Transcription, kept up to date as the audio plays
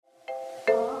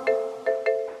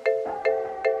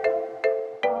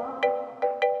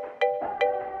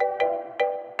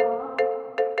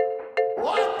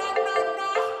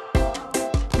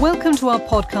Welcome to our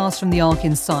podcast from the Ark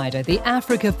Insider, the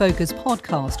Africa-focused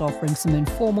podcast offering some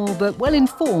informal but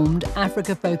well-informed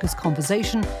Africa-focused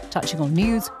conversation touching on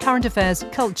news, current affairs,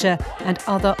 culture and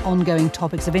other ongoing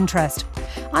topics of interest.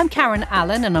 I'm Karen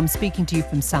Allen and I'm speaking to you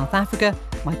from South Africa.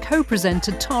 My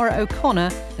co-presenter Tara O'Connor,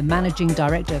 the Managing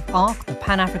Director of ARC, the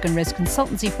Pan-African risk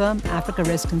consultancy firm Africa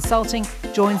Risk Consulting,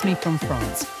 joins me from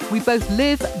France. We both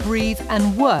live, breathe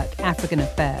and work African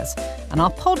affairs. And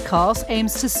our podcast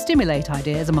aims to stimulate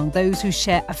ideas among those who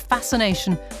share a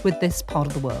fascination with this part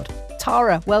of the world.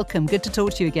 Tara, welcome. Good to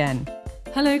talk to you again.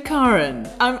 Hello, Karen.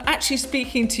 I'm actually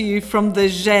speaking to you from the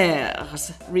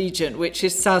Gers region, which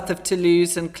is south of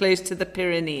Toulouse and close to the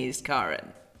Pyrenees,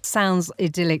 Karen. Sounds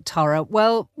idyllic, Tara.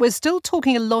 Well, we're still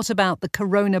talking a lot about the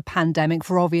corona pandemic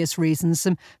for obvious reasons.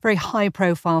 Some very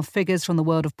high-profile figures from the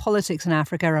world of politics in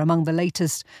Africa are among the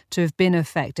latest to have been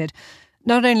affected.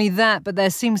 Not only that, but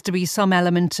there seems to be some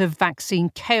element of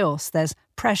vaccine chaos. There's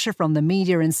pressure from the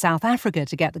media in South Africa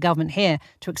to get the government here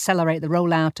to accelerate the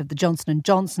rollout of the Johnson &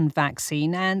 Johnson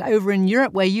vaccine. And over in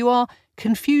Europe, where you are,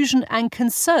 confusion and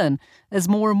concern as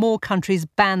more and more countries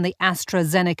ban the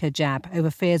AstraZeneca jab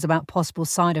over fears about possible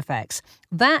side effects.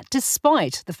 That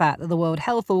despite the fact that the World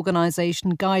Health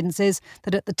Organization guidance is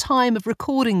that at the time of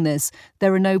recording this,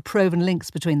 there are no proven links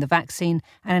between the vaccine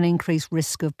and an increased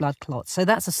risk of blood clots. So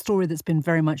that's a story that's been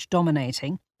very much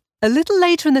dominating. A little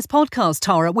later in this podcast,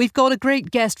 Tara, we've got a great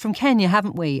guest from Kenya,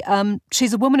 haven't we?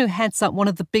 She's a woman who heads up one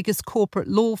of the biggest corporate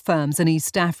law firms in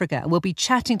East Africa. We'll be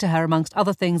chatting to her, amongst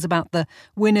other things, about the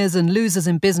winners and losers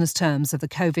in business terms of the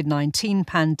COVID-19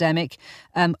 pandemic.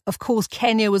 Of course,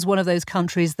 Kenya was one of those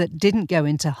countries that didn't go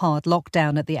into hard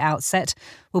lockdown at the outset.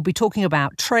 We'll be talking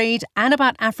about trade and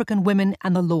about African women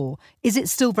and the law. Is it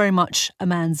still very much a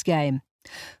man's game?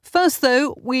 First,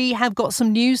 though, we have got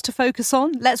some news to focus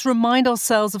on. Let's remind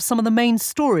ourselves of some of the main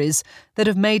stories that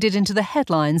have made it into the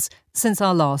headlines since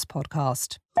our last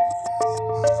podcast.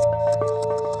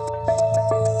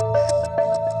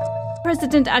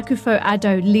 President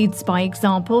Akufo-Addo leads by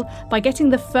example by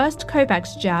getting the first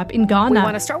COVAX jab in Ghana. We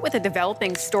want to start with a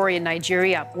developing story in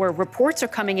Nigeria, where reports are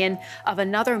coming in of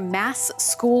another mass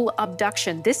school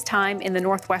abduction, this time in the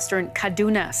northwestern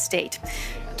Kaduna state.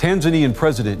 Tanzanian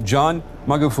President John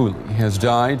Magufuli has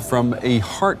died from a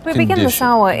heart condition. We begin this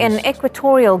hour in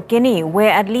Equatorial Guinea,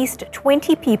 where at least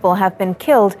 20 people have been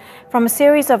killed from a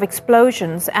series of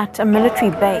explosions at a military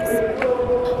base.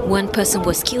 One person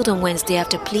was killed on Wednesday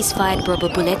after police fired rubber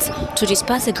bullets to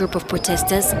disperse a group of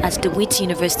protesters at the Wits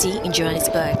University in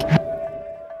Johannesburg.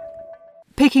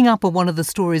 Picking up on one of the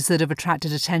stories that have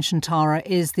attracted attention, Tara,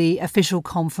 is the official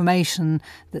confirmation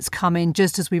that's come in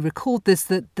just as we record this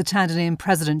that the Tanzanian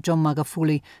President John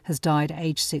Magufuli has died at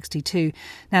age 62.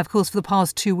 Now, of course, for the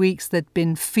past 2 weeks, there'd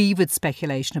been fevered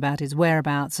speculation about his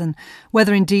whereabouts and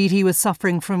whether indeed he was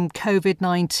suffering from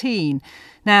COVID-19.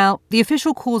 Now, the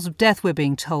official cause of death, we're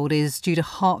being told, is due to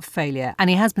heart failure, and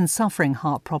he has been suffering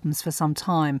heart problems for some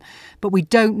time. But we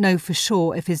don't know for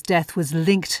sure if his death was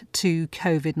linked to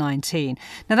COVID-19.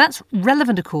 Now, that's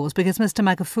relevant, of course, because Mr.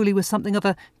 Magufuli was something of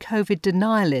a COVID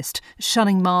denialist,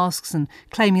 shunning masks and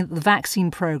claiming that the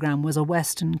vaccine programme was a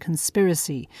Western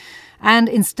conspiracy. And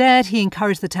instead, he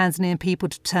encouraged the Tanzanian people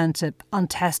to turn to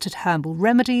untested herbal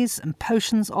remedies and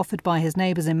potions offered by his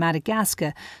neighbours in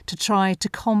Madagascar to try to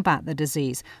combat the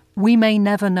disease. We may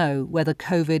never know whether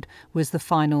COVID was the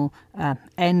final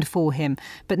end for him,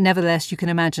 but nevertheless, you can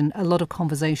imagine a lot of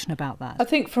conversation about that. I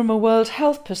think from a World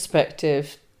Health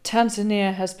perspective,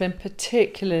 Tanzania has been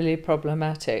particularly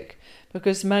problematic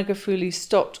because Magufuli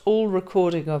stopped all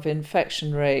recording of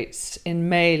infection rates in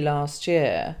May last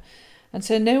year. And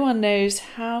so no one knows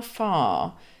how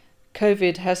far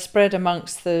COVID has spread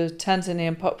amongst the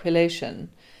Tanzanian population.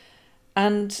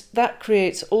 And that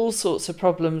creates all sorts of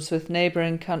problems with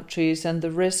neighbouring countries and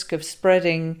the risk of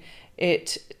spreading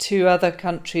it to other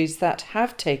countries that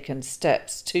have taken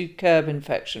steps to curb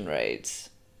infection rates.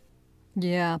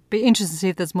 Yeah, be interesting to see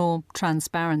if there's more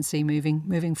transparency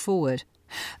moving forward.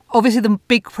 Obviously, the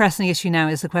big pressing issue now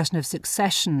is the question of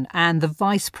succession, and the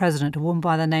vice president, a woman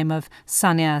by the name of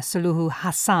Samia Suluhu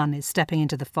Hassan, is stepping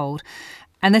into the fold.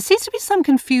 And there seems to be some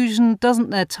confusion,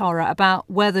 doesn't there, Tara, about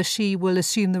whether she will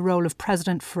assume the role of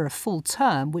president for a full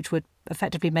term, which would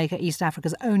effectively make her East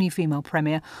Africa's only female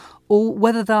premier, or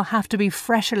whether there'll have to be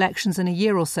fresh elections in a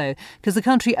year or so, because the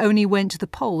country only went to the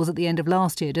polls at the end of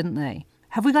last year, didn't they?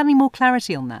 Have we got any more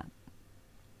clarity on that?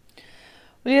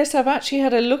 Well, yes, I've actually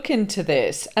had a look into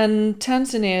this, and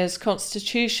Tanzania's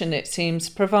constitution, it seems,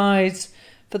 provides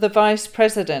for the vice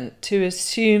president to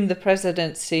assume the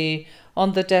presidency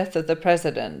on the death of the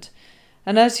president.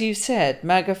 And as you said,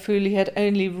 Magufuli had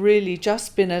only really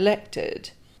just been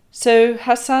elected. So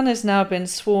Hassan has now been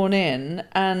sworn in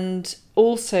and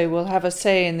also will have a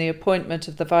say in the appointment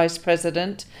of the vice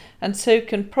president, and so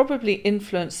can probably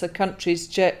influence the country's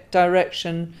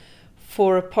direction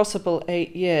for a possible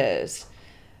 8 years.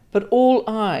 But all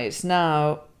eyes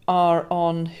now are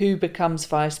on who becomes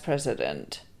vice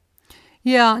president.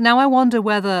 Yeah, now I wonder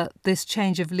whether this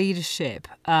change of leadership,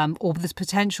 or this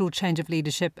potential change of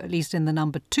leadership, at least in the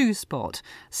number 2 spot,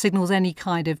 signals any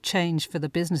kind of change for the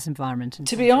business environment.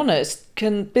 To be honest,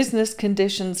 business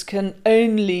conditions can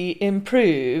only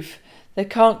improve. They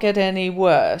can't get any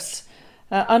worse.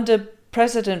 Under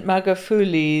President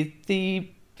Magufuli, the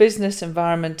business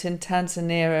environment in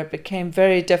Tanzania became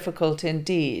very difficult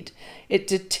indeed. It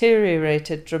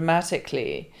deteriorated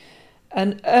dramatically.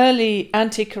 An early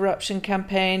anti-corruption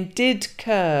campaign did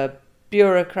curb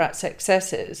bureaucrats'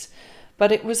 excesses,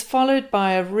 but it was followed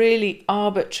by a really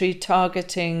arbitrary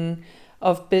targeting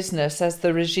of business as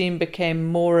the regime became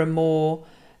more and more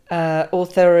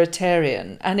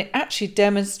authoritarian, and it actually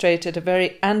demonstrated a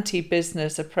very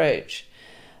anti-business approach.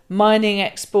 Mining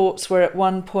exports were at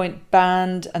one point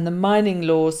banned and the mining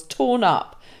laws torn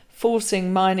up,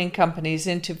 forcing mining companies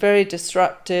into very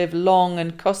disruptive, long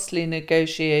and costly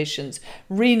renegotiations,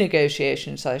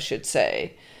 I should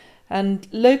say. And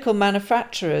local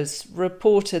manufacturers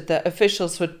reported that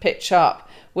officials would pitch up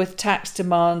with tax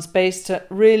demands based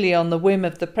really on the whim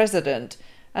of the president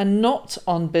and not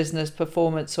on business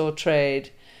performance or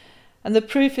trade. And the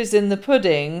proof is in the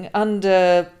pudding.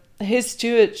 Under his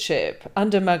stewardship,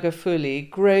 under Magufuli,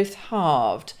 growth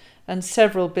halved and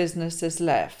several businesses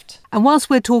left. And whilst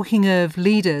we're talking of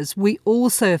leaders, we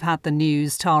also have had the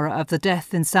news, Tara, of the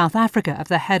death in South Africa of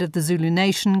the head of the Zulu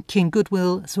nation, King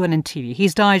Goodwill Zwelithini.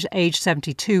 He's died at age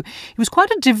 72. He was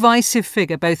quite a divisive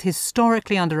figure, both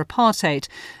historically under apartheid,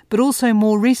 but also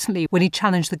more recently when he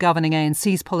challenged the governing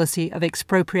ANC's policy of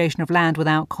expropriation of land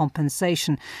without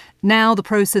compensation. Now the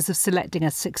process of selecting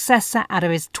a successor out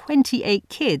of his 28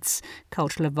 kids,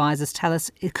 cultural advisors tell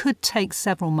us, it could take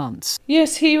several months.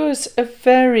 Yes, he was a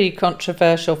very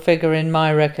controversial figure in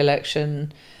my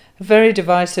recollection, a very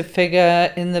divisive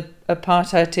figure in the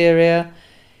apartheid era.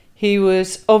 He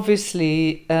was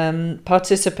obviously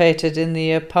participated in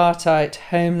the apartheid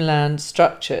homeland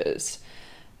structures.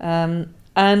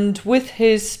 And with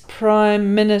his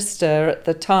prime minister at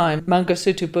the time,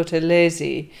 Mangosuthu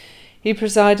Buthelezi, he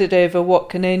presided over what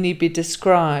can only be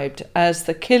described as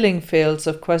the killing fields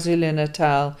of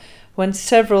KwaZulu-Natal, when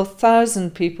several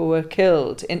thousand people were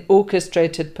killed in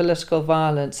orchestrated political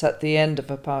violence at the end of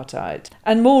apartheid.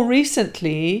 And more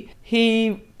recently,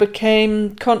 he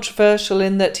became controversial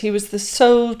in that he was the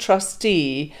sole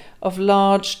trustee of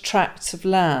large tracts of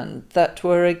land that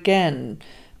were again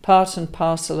part and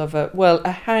parcel of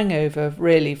a hangover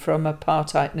really from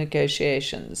apartheid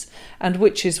negotiations, and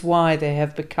which is why they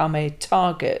have become a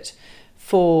target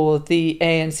for the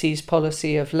ANC's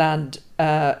policy of land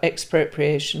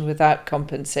expropriation without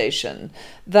compensation.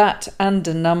 That and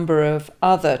a number of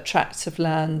other tracts of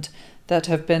land that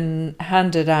have been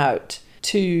handed out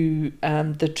to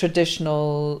the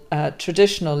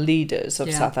traditional leaders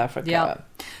of South Africa. Yeah.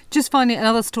 Just finally,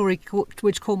 another story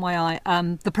which caught my eye,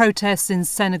 the protests in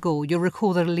Senegal. You'll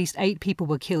recall that at least 8 people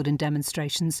were killed in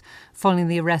demonstrations following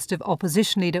the arrest of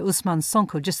opposition leader Ousmane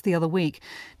Sonko just the other week.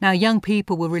 Now, young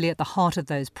people were really at the heart of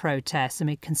those protests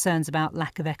amid concerns about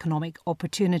lack of economic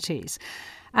opportunities.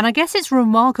 And I guess it's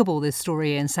remarkable, this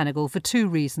story in Senegal, for 2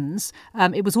 reasons.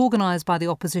 It was organised by the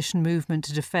opposition movement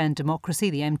to defend democracy,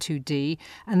 the M2D,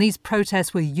 and these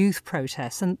protests were youth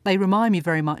protests, and they remind me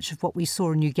very much of what we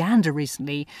saw in Uganda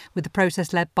recently with the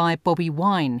protest led by Bobi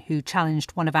Wine, who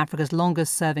challenged one of Africa's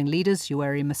longest-serving leaders,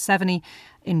 Yoweri Museveni,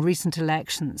 in recent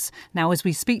elections. Now, as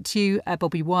we speak to you,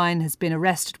 Bobi Wine has been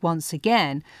arrested once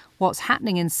again. What's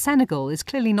happening in Senegal is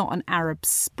clearly not an Arab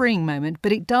Spring moment,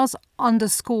 but it does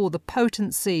underscore the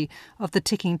potency of the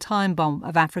ticking time bomb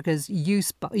of Africa's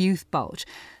youth bulge.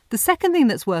 The second thing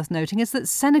that's worth noting is that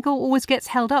Senegal always gets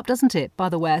held up, doesn't it, by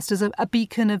the West as a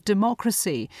beacon of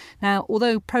democracy. Now,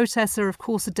 although protests are, of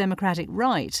course, a democratic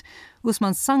right,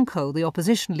 Ousmane Sonko, the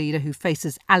opposition leader who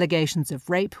faces allegations of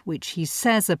rape, which he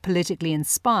says are politically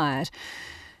inspired,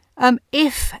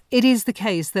 if it is the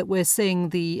case that we're seeing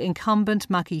the incumbent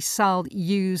Macky Sall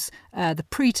use the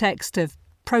pretext of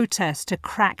protest to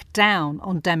crack down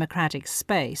on democratic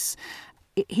space,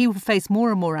 he will face more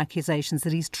and more accusations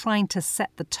that he's trying to set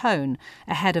the tone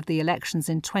ahead of the elections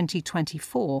in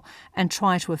 2024 and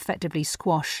try to effectively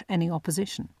squash any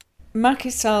opposition. Macky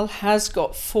Sall has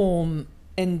got form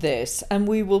in this, and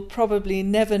we will probably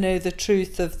never know the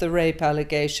truth of the rape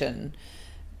allegation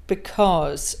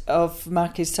because of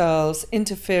Macky Sall's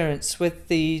interference with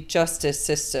the justice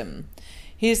system.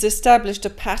 He has established a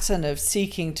pattern of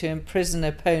seeking to imprison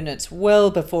opponents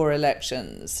well before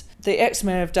elections. The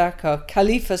ex-mayor of Dakar,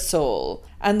 Khalifa Sall,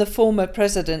 and the former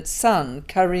president's son,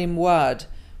 Karim Wade,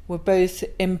 were both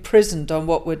imprisoned on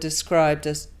what were described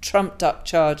as trumped-up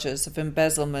charges of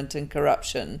embezzlement and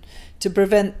corruption to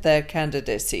prevent their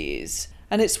candidacies.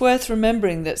 And it's worth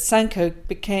remembering that Sanko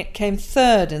came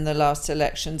third in the last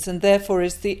elections and therefore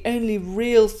is the only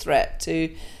real threat to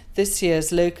this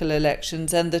year's local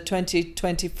elections and the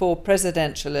 2024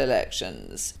 presidential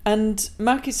elections. And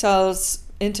Macky Sall's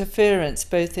interference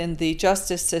both in the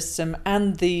justice system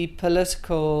and the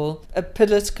political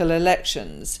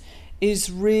elections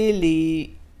is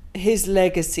really his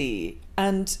legacy.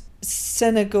 And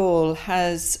Senegal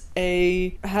has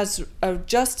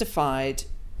justified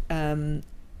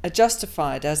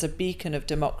as a beacon of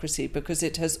democracy because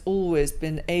it has always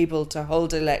been able to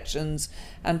hold elections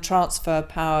and transfer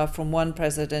power from one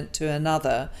president to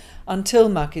another until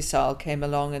Macky Sall came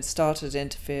along and started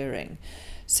interfering.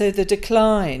 So the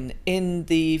decline in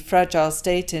the fragile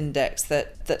state index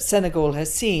that Senegal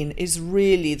has seen is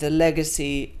really the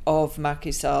legacy of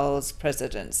Macky Sall's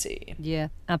presidency. Yeah,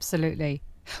 absolutely.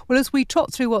 Well, as we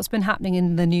trot through what's been happening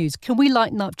in the news, can we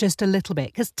lighten up just a little bit?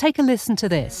 Because take a listen to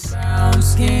this. Brown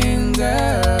skin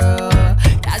girl,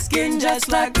 that skin just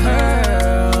like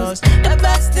pearls, the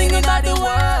best thing in the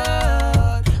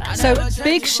world. So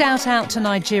big shout out to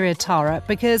Nigeria, Tara,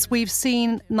 because we've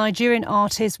seen Nigerian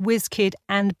artists Wizkid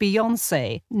and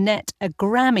Beyonce net a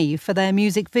Grammy for their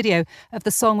music video of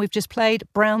the song we've just played,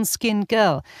 Brown Skin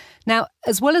Girl. Now,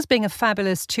 as well as being a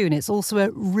fabulous tune, it's also a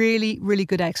really, really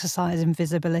good exercise in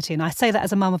visibility. And I say that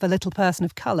as a mum of a little person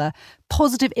of colour.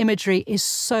 Positive imagery is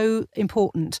so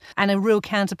important and a real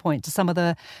counterpoint to some of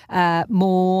the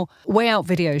more way out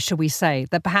videos, shall we say,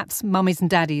 that perhaps mummies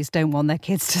and daddies don't want their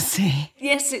kids to see.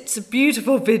 Yes, it's a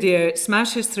beautiful video. It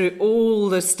smashes through all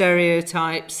the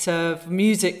stereotypes of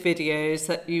music videos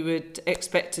that you would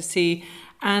expect to see.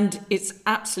 And it's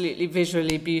absolutely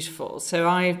visually beautiful. So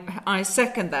I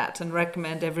second that and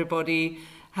recommend everybody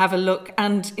have a look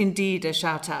and indeed a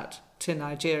shout out to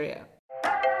Nigeria.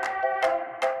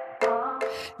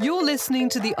 You're listening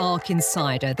to The Arc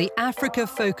Insider, the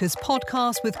Africa-focused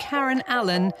podcast with Karen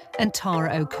Allen and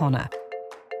Tara O'Connor.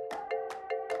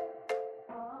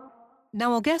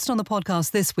 Now, our guest on the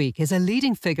podcast this week is a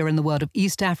leading figure in the world of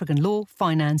East African law,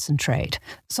 finance and trade.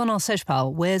 Sonal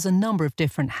Sejpal wears a number of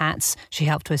different hats. She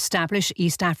helped to establish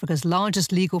East Africa's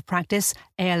largest legal practice,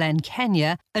 ALN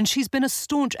Kenya, and she's been a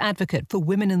staunch advocate for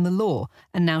women in the law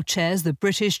and now chairs the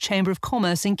British Chamber of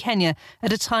Commerce in Kenya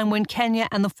at a time when Kenya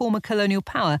and the former colonial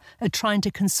power are trying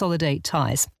to consolidate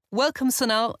ties. Welcome,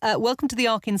 Sonal. Welcome to the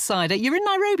Arc Insider. You're in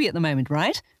Nairobi at the moment,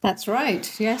 right? That's right.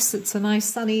 Yes, it's a nice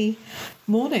sunny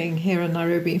morning here in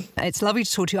Nairobi. It's lovely to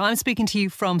talk to you. I'm speaking to you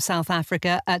from South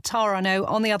Africa. Tara, I know,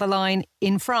 on the other line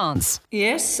in France.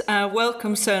 Yes,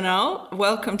 welcome, Sonal.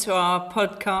 Welcome to our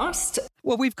podcast.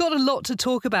 Well, we've got a lot to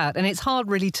talk about, and it's hard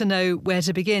really to know where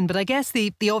to begin. But I guess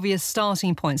the obvious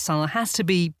starting point, Sonal, has to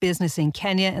be business in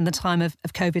Kenya in the time of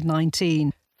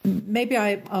COVID-19. Maybe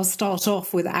I'll start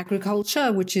off with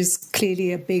agriculture, which is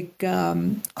clearly a big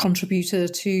contributor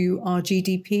to our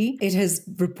GDP. It has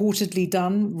reportedly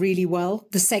done really well.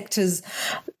 The sectors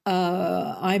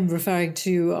I'm referring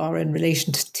to are in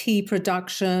relation to tea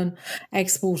production,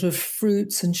 export of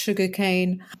fruits and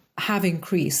sugarcane have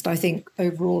increased. I think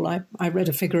overall, I read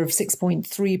a figure of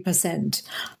 6.3%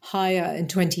 higher in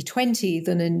 2020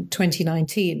 than in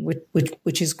 2019,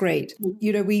 which is great.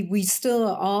 You know, we still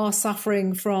are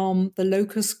suffering from the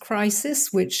locust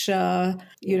crisis, which,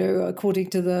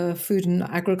 according to the Food and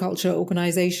Agriculture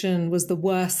Organization, was the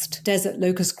worst desert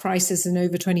locust crisis in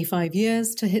over 25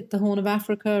 years to hit the Horn of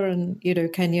Africa. And,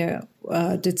 Kenya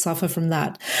did suffer from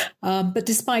that. But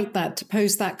despite that, to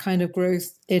post that kind of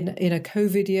growth in a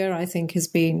COVID year, I think has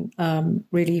been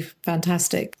really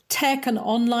fantastic. Tech and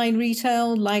online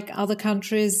retail, like other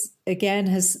countries, again,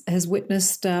 has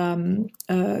witnessed an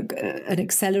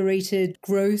accelerated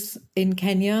growth in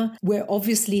Kenya. We're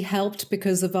obviously helped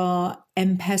because of our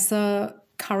M-Pesa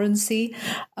currency,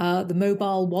 the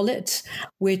mobile wallet,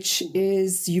 which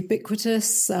is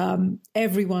ubiquitous.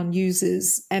 Everyone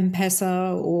uses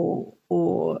M-Pesa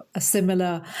or a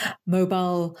similar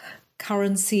mobile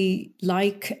currency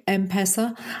like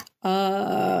M-Pesa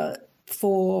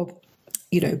for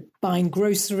buying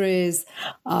groceries,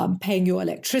 paying your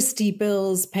electricity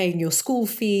bills, paying your school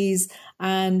fees,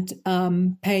 and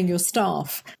paying your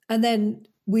staff. And then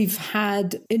We've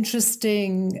had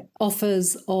interesting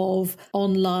offers of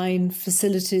online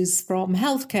facilities from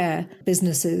healthcare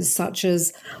businesses, such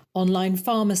as online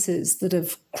pharmacies that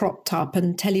have cropped up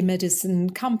and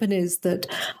telemedicine companies that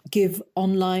give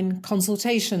online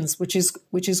consultations, which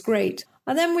is great.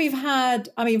 And then we've had,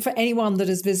 for anyone that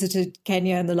has visited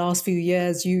Kenya in the last few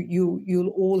years,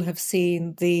 you'll all have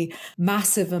seen the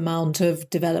massive amount of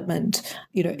development,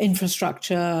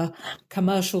 infrastructure,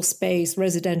 commercial space,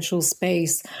 residential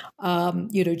space,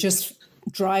 just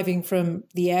driving from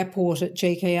the airport at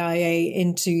JKIA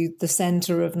into the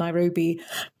center of Nairobi,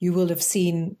 you will have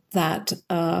seen that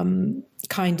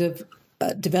kind of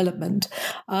development.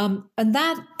 And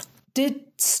that did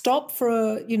stop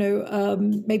for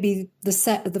maybe the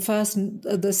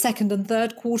second and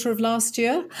third quarter of last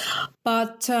year,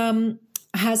 but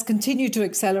has continued to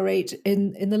accelerate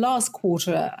in the last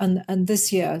quarter and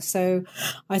this year. So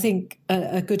I think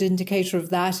a good indicator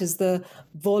of that is the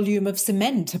volume of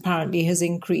cement apparently has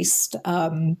increased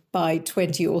by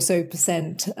 20 or so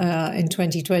percent in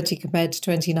 2020 compared to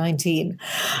 2019.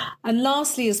 And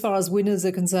lastly, as far as winners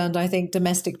are concerned, I think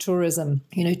domestic tourism.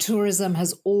 Tourism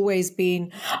has always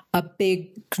been a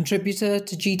big contributor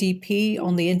to GDP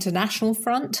on the international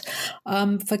front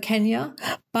for Kenya,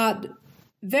 but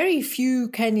very few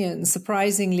Kenyans,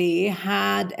 surprisingly,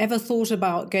 had ever thought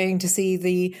about going to see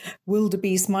the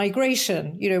wildebeest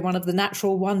migration, one of the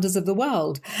natural wonders of the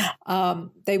world.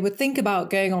 They would think about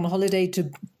going on holiday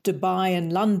to Dubai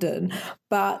and London,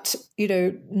 but,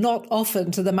 not often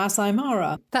to the Masai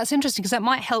Mara. That's interesting because that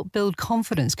might help build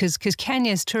confidence because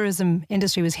Kenya's tourism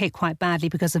industry was hit quite badly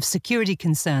because of security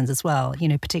concerns as well,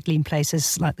 particularly in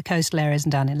places like the coastal areas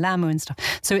and down in Lamu and stuff.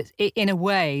 So in a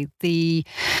way, the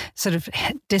sort of,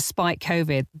 despite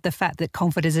COVID, the fact that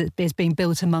confidence is being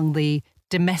built among the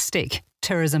domestic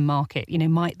tourism market,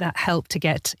 might that help to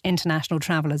get international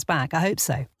travellers back? I hope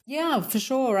so. Yeah, for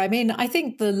sure. I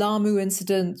think the Lamu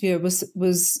incident,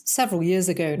 was several years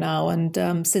ago now,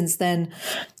 and since then,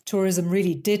 tourism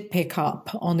really did pick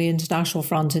up on the international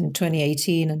front in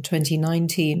 2018 and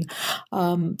 2019.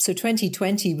 So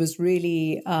 2020 was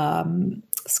really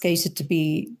skated to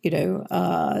be,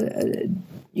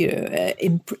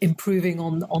 improving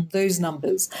on those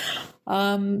numbers.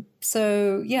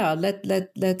 So yeah,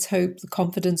 let's hope the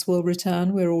confidence will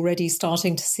return. We're already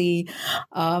starting to see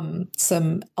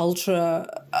some ultra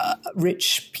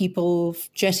rich people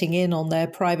jetting in on their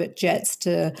private jets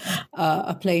to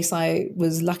a place I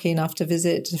was lucky enough to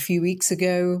visit a few weeks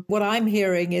ago. What I'm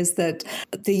hearing is that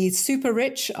the super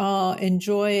rich are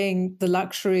enjoying the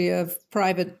luxury of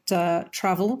private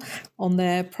travel on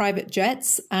their private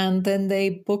jets, and then they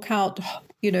book out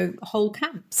whole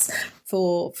camps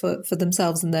for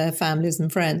themselves and their families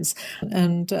and friends.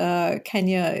 And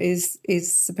Kenya is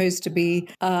supposed to be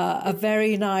a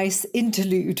very nice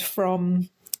interlude from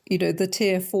the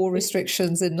tier 4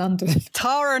 restrictions in London.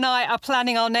 Tara and I are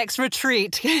planning our next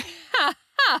retreat.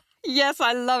 Yes,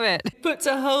 I love it. Puts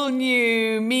a whole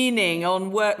new meaning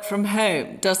on work from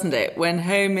home, doesn't it? When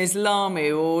home is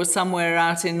Lamu or somewhere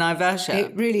out in Naivasha.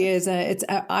 It really is.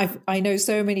 I know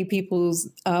so many people's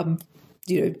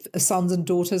sons and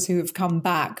daughters who have come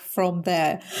back from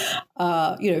their,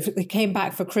 they came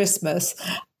back for Christmas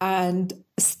and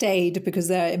stayed because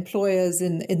their employers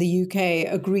in the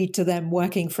UK agreed to them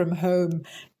working from home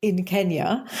in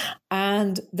Kenya,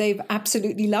 and they've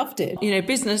absolutely loved it.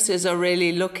 Businesses are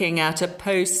really looking at a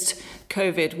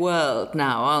post-COVID world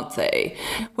now, aren't they?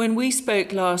 When we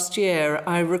spoke last year,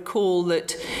 I recall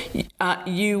that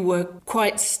you were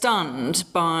quite stunned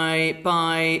by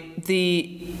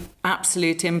the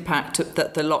absolute impact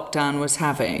that the lockdown was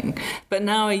having. But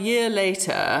now, a year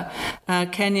later,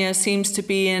 Kenya seems to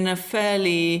be in a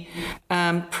fairly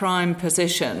prime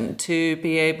position to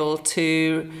be able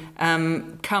to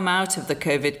come out of the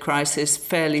COVID crisis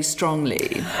fairly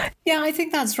strongly. Yeah, I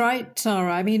think that's right,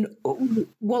 Tara.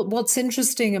 What's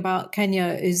interesting about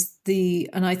Kenya is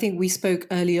and I think we spoke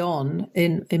early on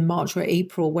in March or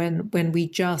April when we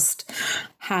just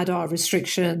had our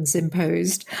restrictions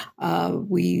imposed.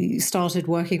 We started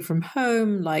working from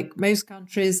home like most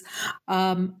countries,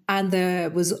 and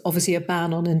there was obviously a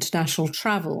ban on international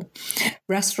travel.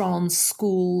 Restaurants,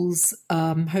 schools,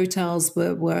 hotels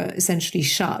were essentially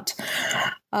shut.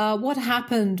 What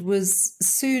happened was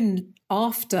soon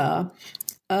after,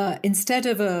 instead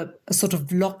of a sort of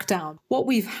lockdown, what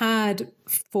we've had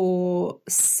for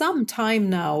some time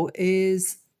now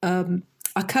is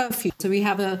a curfew. So we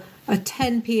have a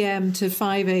 10 p.m. to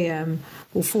 5 a.m.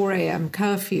 or 4 a.m.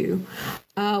 curfew,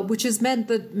 which has meant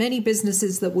that many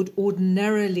businesses that would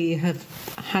ordinarily have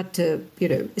had to,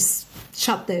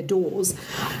 shut their doors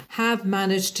have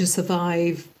managed to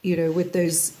survive, with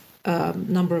those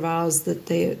number of hours that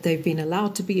they've been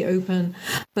allowed to be open.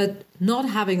 But not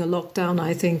having a lockdown,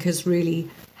 I think, has really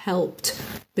helped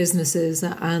businesses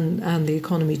and the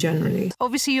economy generally.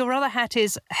 Obviously, your other hat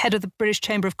is head of the British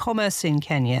Chamber of Commerce in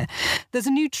Kenya. There's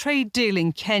a new trade deal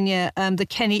in Kenya, the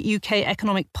Kenya-UK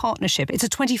Economic Partnership. It's a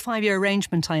 25-year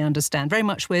arrangement, I understand, very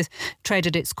much with trade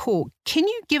at its core. Can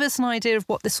you give us an idea of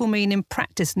what this will mean in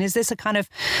practice? And is this a kind of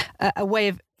a way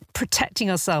of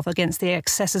protecting ourselves against the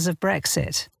excesses of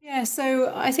Brexit? Yeah,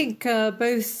 so I think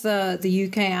both the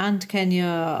UK and Kenya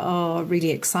are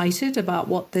really excited about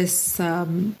what this,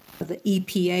 the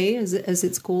EPA, as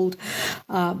it's called,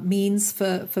 means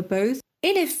for both.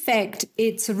 In effect,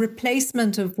 it's a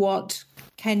replacement of what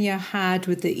Kenya had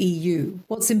with the EU.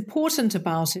 What's important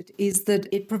about it is that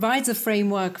it provides a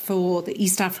framework for the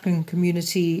East African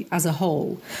community as a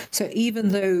whole. So even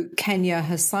though Kenya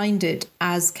has signed it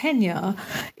as Kenya,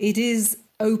 it is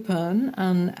open,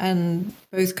 and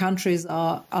both countries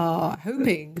are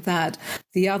hoping that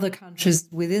the other countries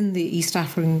within the East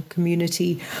African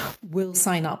community will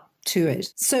sign up to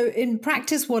it. So in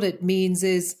practice, what it means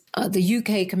is the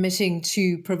UK committing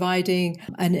to providing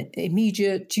an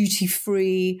immediate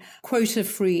duty-free,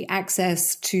 quota-free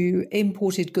access to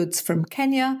imported goods from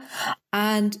Kenya,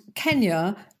 and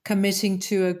Kenya committing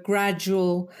to a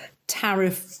gradual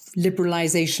tariff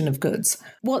liberalization of goods.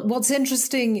 What's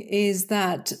interesting is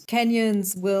that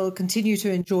Kenyans will continue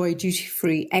to enjoy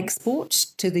duty-free export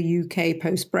to the UK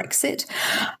post-Brexit.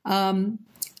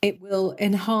 It will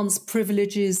enhance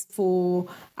privileges for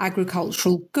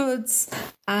agricultural goods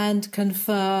and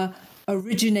confer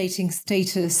originating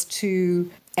status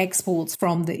to exports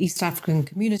from the East African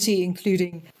community,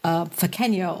 including for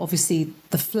Kenya, obviously,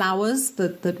 the flowers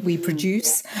that we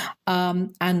produce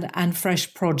and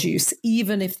fresh produce,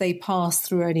 even if they pass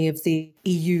through any of the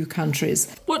EU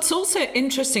countries. What's also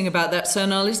interesting about that,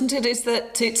 Sonal, isn't it, is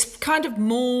that it's kind of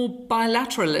more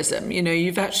bilateralism.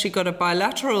 You've actually got a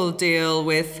bilateral deal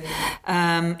with,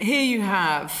 here you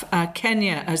have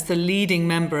Kenya as the leading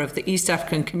member of the East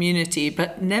African community,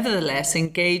 but nevertheless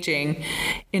engaging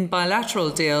in bilateral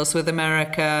deals with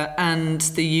America and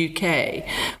the UK.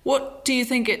 What do you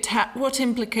think what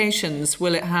implications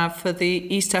will it have for the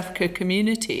East Africa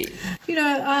community?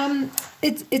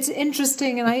 It's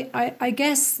interesting, and I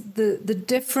guess the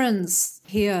difference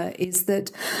here is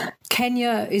that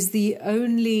Kenya is the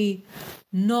only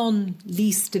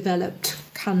non-least developed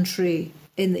country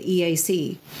in the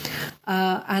EAC,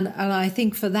 and I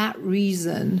think for that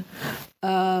reason,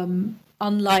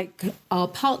 unlike our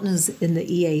partners in the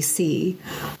EAC,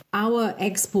 our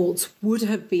exports would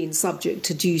have been subject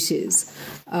to duties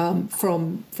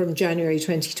from January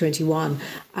 2021.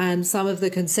 And some of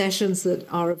the concessions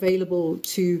that are available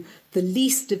to the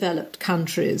least developed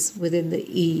countries within the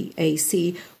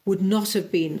EAC would not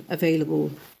have been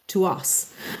available to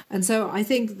us. And so I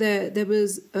think there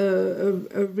was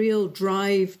a real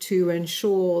drive to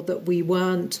ensure that we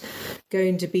weren't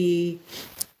going to be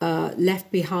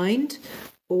left behind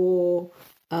or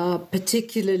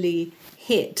particularly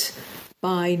hit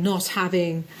by not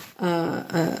having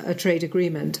a trade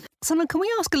agreement. Sonal, can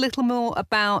we ask a little more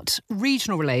about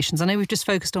regional relations? I know we've just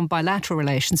focused on bilateral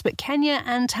relations, but Kenya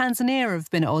and Tanzania have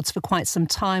been at odds for quite some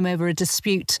time over a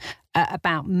dispute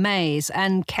about maize,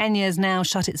 and Kenya has now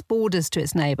shut its borders to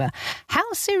its neighbour. How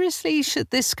seriously should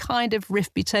this kind of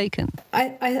rift be taken?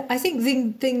 I think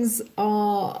things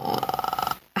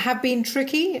have been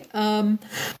tricky,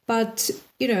 but,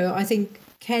 I think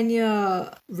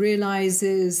Kenya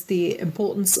realises the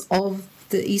importance of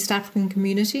the East African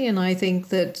community, and I think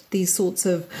that these sorts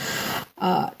of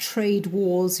trade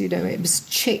wars, it was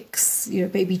chicks,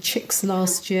 baby chicks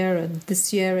last year, and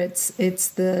this year it's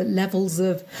the levels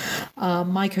of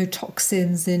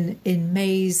mycotoxins in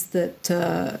maize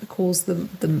that caused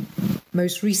the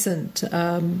most recent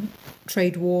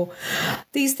trade war.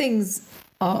 These things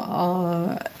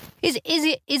are Is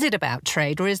it about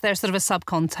trade, or is there sort of a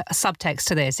subtext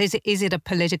to this? Is it a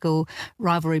political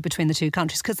rivalry between the two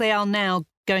countries? Because they are now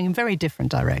going in very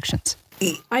different directions.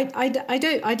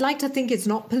 I'd like to think it's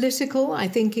not political. I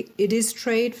think it is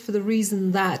trade for the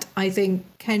reason that I think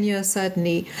Kenya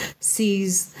certainly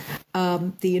sees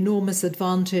the enormous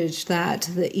advantage that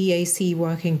the EAC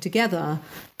working together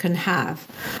can have,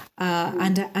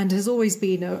 and has always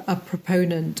been a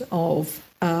proponent of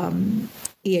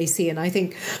EAC. And I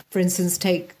think, for instance,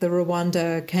 take the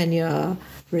Rwanda-Kenya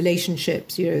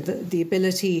relationships, the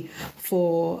ability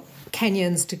for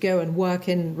Kenyans to go and work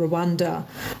in Rwanda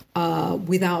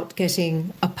without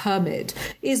getting a permit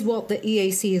is what the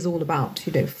EAC is all about.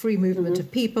 Free movement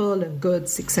of people and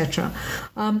goods, etc.,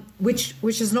 which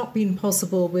has not been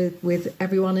possible with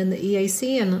everyone in the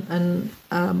EAC. And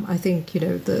I think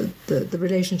the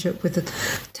relationship with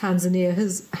Tanzania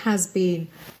has been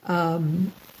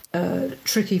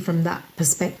tricky from that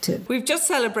perspective. We've just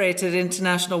celebrated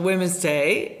International Women's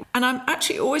Day, and I'm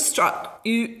actually always struck.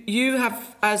 You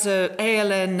have, as a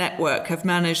ALN network, have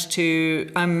managed to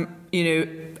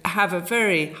have a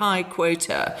very high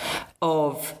quota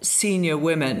of senior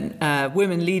women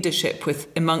leadership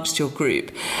amongst your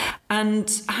group.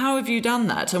 And how have you done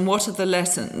that? And what are the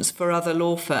lessons for other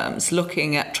law firms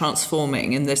looking at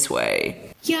transforming in this way?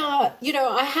 Yeah,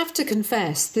 I have to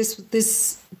confess,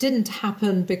 this didn't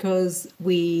happen because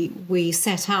we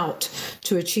set out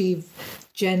to achieve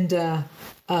gender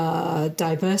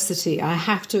diversity. I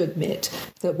have to admit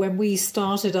that when we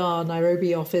started our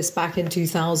Nairobi office back in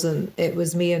 2000, it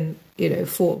was me and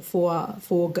four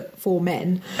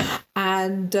men,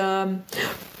 and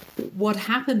what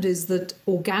happened is that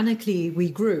organically we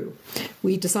grew.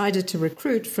 We decided to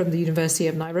recruit from the University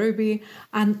of Nairobi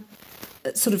and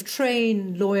sort of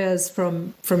train lawyers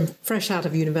from fresh out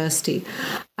of university.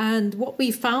 And what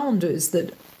we found is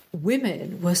that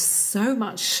women were so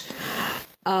much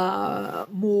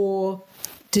more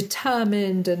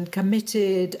determined and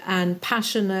committed and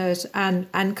passionate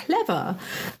and clever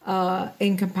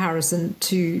in comparison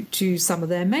to some of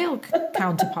their male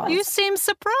counterparts. You seem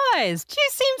surprised.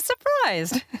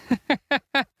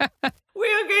 We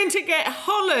are going to get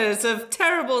hollers of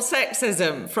terrible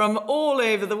sexism from all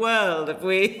over the world if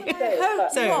we... I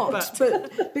hope not,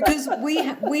 but because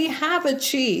we have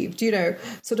achieved,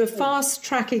 sort of fast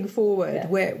tracking forward,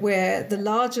 where the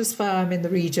largest firm in the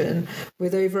region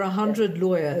with over 100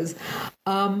 lawyers,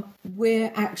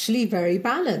 we're actually very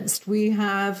balanced. We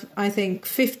have, I think,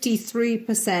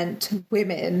 53%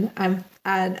 women and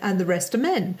the rest are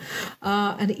men.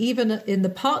 And even in the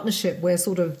partnership, we're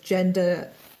sort of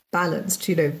gender balanced,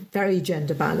 very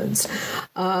gender balanced.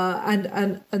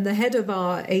 And the head of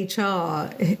our HR,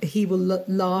 he will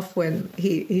laugh when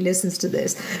he listens to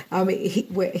this.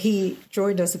 He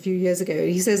joined us a few years ago.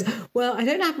 He says, well, I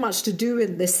don't have much to do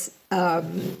in this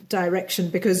direction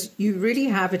because you really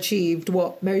have achieved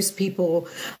what most people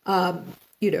have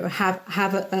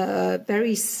a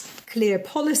very clear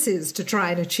policies to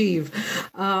try and achieve.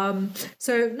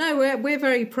 So no, we're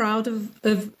very proud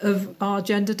of our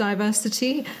gender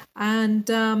diversity and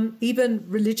even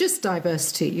religious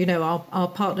diversity. Our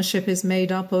partnership is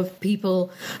made up of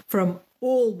people from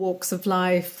all walks of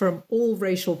life, from all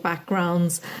racial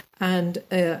backgrounds, and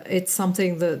it's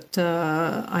something that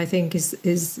I think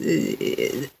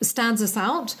stands us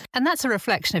out. And that's a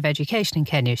reflection of education in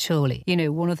Kenya, surely.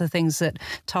 One of the things that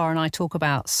Tara and I talk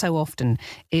about so often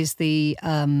is the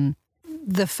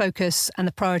focus and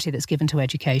the priority that's given to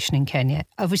education in Kenya.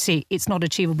 Obviously, it's not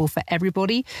achievable for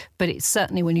everybody, but it's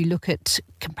certainly, when you look at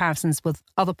comparisons with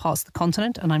other parts of the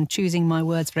continent, and I'm choosing my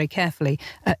words very carefully,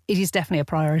 it is definitely a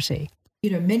priority.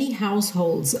 Many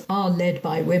households are led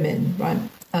by women, right?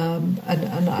 And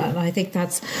I think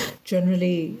that's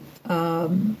generally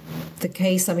the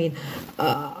case. I mean,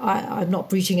 I'm not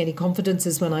breaching any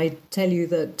confidences when I tell you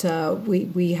that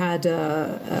we had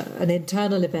an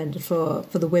internal event for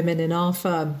the women in our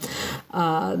firm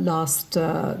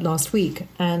last week,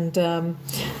 and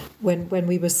when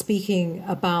we were speaking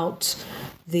about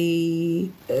the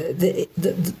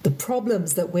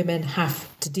problems that women have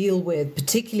to deal with,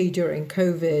 particularly during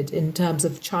COVID, in terms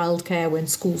of childcare when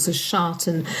schools are shut,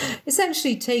 and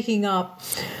essentially taking up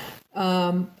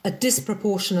a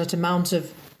disproportionate amount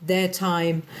of their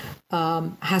time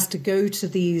has to go to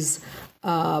these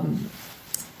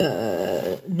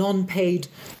non-paid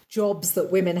jobs that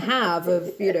women have of,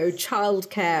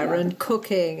 childcare and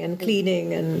cooking and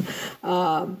cleaning and,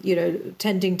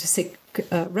 tending to sick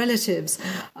relatives.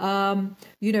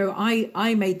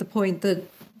 I made the point that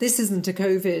this isn't a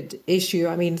COVID issue.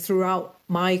 I mean, throughout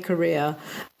my career,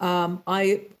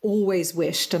 I always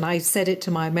wished, and I said it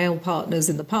to my male partners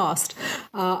in the past,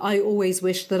 I always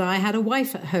wished that I had a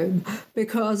wife at home,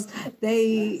 because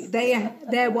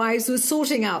their wives were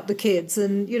sorting out the kids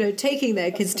and, you know, taking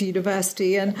their kids to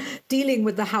university and dealing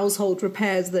with the household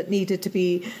repairs that needed to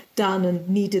be done and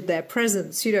needed their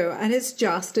presence, you know, and it's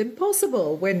just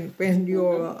impossible when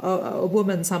you're a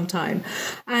woman sometime.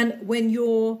 And when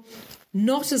you're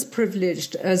not as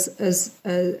privileged as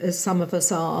some of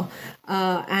us are,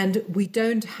 and you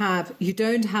don't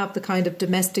have the kind of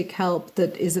domestic help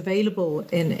that is available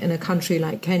in a country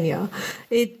like Kenya,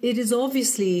 it is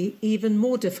obviously even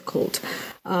more difficult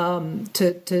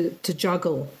to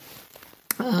juggle.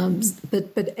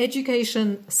 But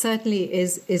education certainly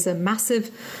is a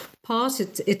massive part.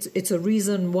 It's a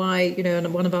reason why, you know,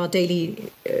 and one of our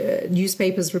daily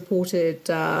newspapers reported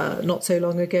not so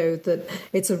long ago that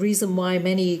it's a reason why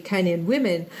many Kenyan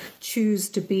women choose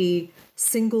to be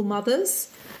single mothers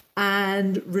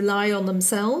and rely on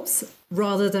themselves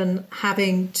rather than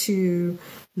having to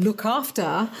look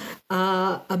after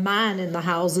a man in the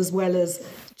house as well as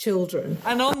children.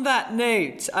 And on that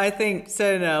note, I think,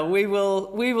 Sonal, we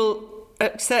will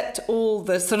accept all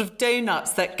the sort of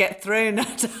donuts that get thrown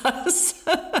at us.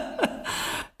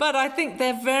 But I think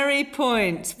they're very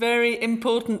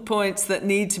important points that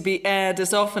need to be aired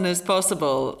as often as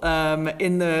possible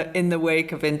in the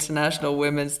wake of International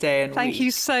Women's Day and Thank week. you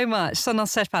so much. Sonal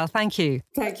Sejpal, thank you.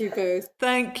 Thank you both.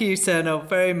 Thank you, Sonal,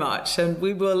 very much. And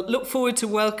we will look forward to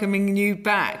welcoming you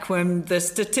back when the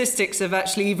statistics have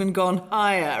actually even gone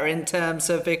higher in terms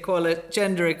of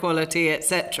gender equality,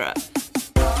 etc.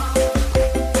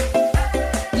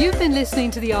 You've been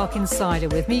listening to The Arc Insider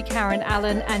with me, Karen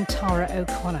Allen, and Tara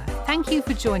O'Connor. Thank you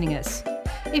for joining us.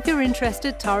 If you're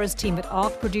interested, Tara's team at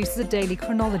ARC produces a daily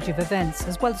chronology of events,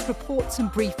 as well as reports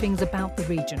and briefings about the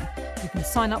region. You can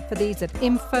sign up for these at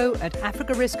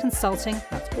info@africariskconsulting,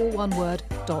 that's all one word,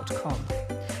 .com.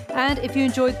 And if you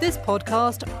enjoyed this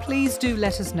podcast, please do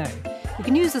let us know. You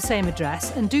can use the same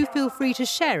address, and do feel free to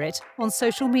share it on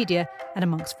social media and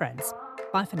amongst friends.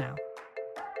 Bye for now.